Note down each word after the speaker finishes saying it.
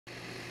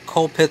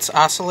Colpitts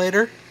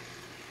Oscillator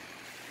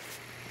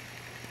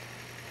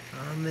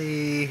on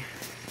the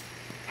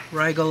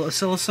Rigel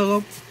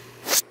Oscilloscope.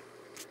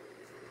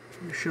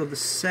 I'll show the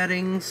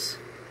settings.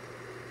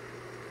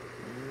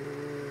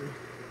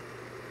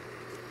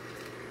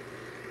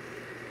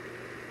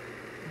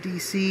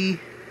 DC,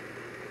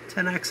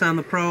 10x on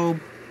the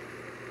probe,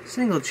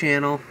 single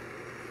channel.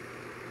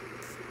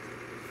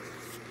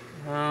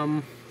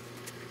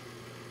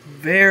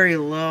 Very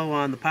low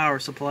on the power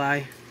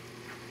supply.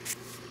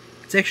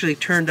 It's actually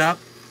turned up,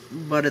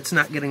 but it's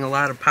not getting a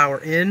lot of power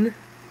in.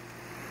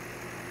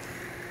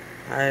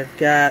 I've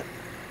got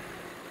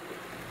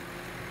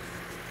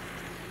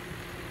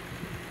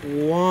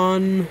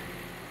the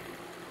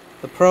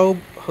probe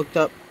hooked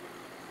up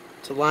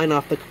to line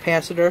off the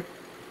capacitor,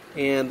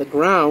 and the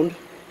ground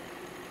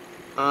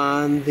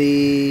on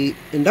the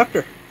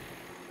inductor.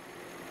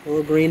 A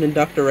little green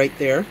inductor right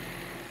there.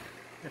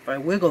 If I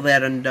wiggle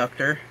that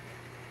inductor,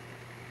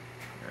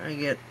 I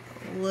get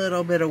a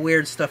little bit of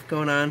weird stuff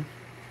going on.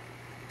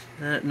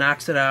 Then it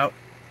knocks it out,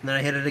 and then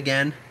I hit it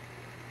again.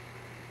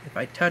 If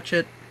I touch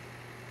it,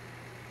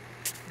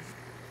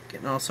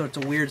 getting all sorts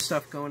of weird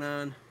stuff going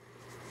on.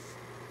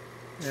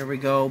 There we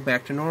go,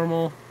 back to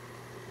normal.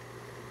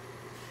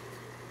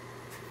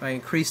 If I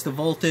increase the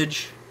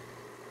voltage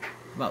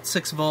about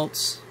 6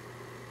 volts,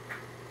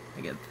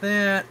 I get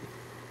that.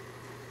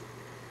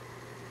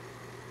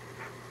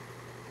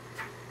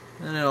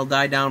 Then it'll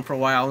die down for a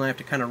while and I have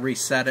to kind of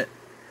reset it.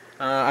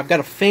 I've got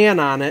a fan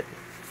on it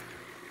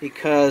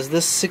because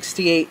this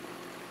 68K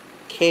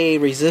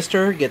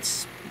resistor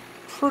gets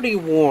pretty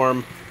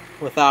warm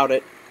without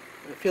it.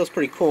 It feels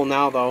pretty cool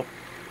now though.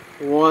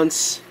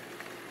 Once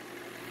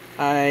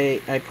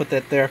I put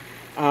that there.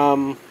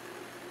 I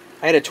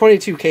had a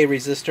 22K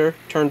resistor,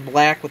 turned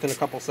black within a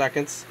couple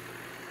seconds.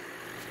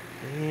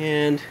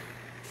 And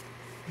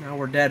now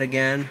we're dead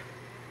again.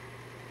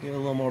 Give it a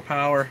little more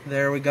power.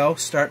 There we go.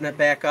 Starting it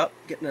back up.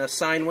 Getting a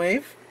sine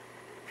wave.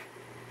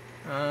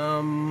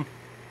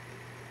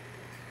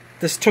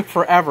 This took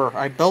forever.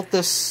 I built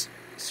this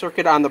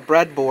circuit on the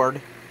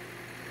breadboard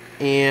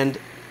and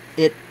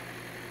it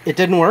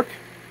didn't work.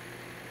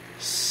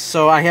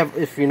 So I have,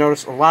 if you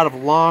notice, a lot of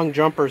long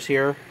jumpers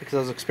here because I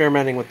was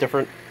experimenting with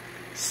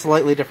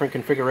slightly different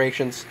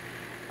configurations.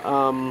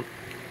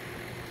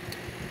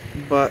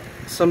 But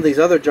some of these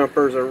other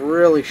jumpers are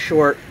really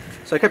short,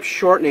 so I kept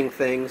shortening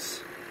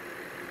things,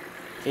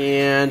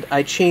 and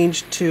I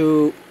changed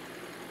to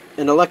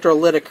an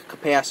electrolytic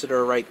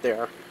capacitor right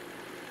there.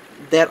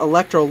 That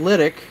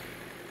electrolytic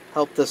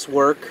helped this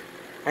work.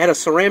 I had a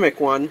ceramic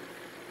one.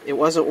 It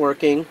wasn't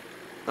working.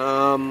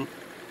 It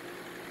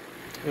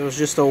was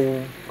just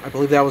I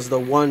believe that was the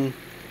 1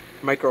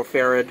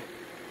 microfarad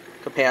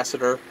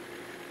capacitor.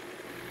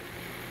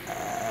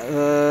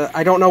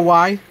 I don't know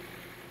why.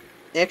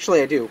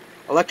 Actually, I do.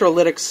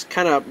 Electrolytics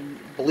kind of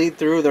bleed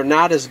through. They're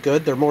not as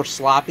good. They're more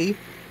sloppy,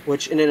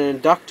 which in an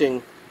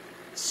inducting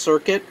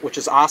circuit, which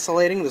is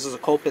oscillating, this is a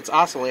Colpitts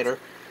oscillator.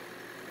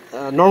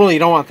 Normally you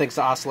don't want things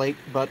to oscillate,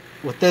 but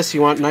with this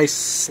you want nice,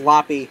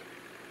 sloppy,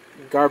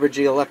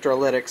 garbagey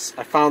electrolytics.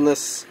 I found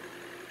this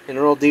in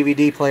an old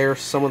DVD player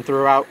someone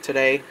threw out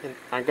today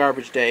on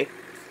garbage day,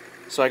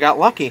 so I got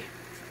lucky.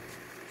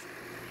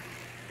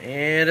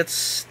 And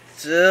it's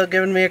still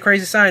giving me a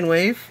crazy sine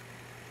wave.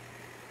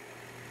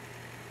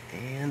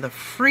 And the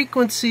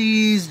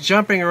frequency's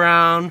jumping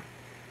around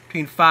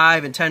between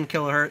 5 and 10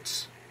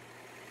 kilohertz,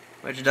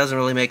 which doesn't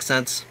really make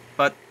sense,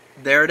 but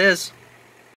there it is.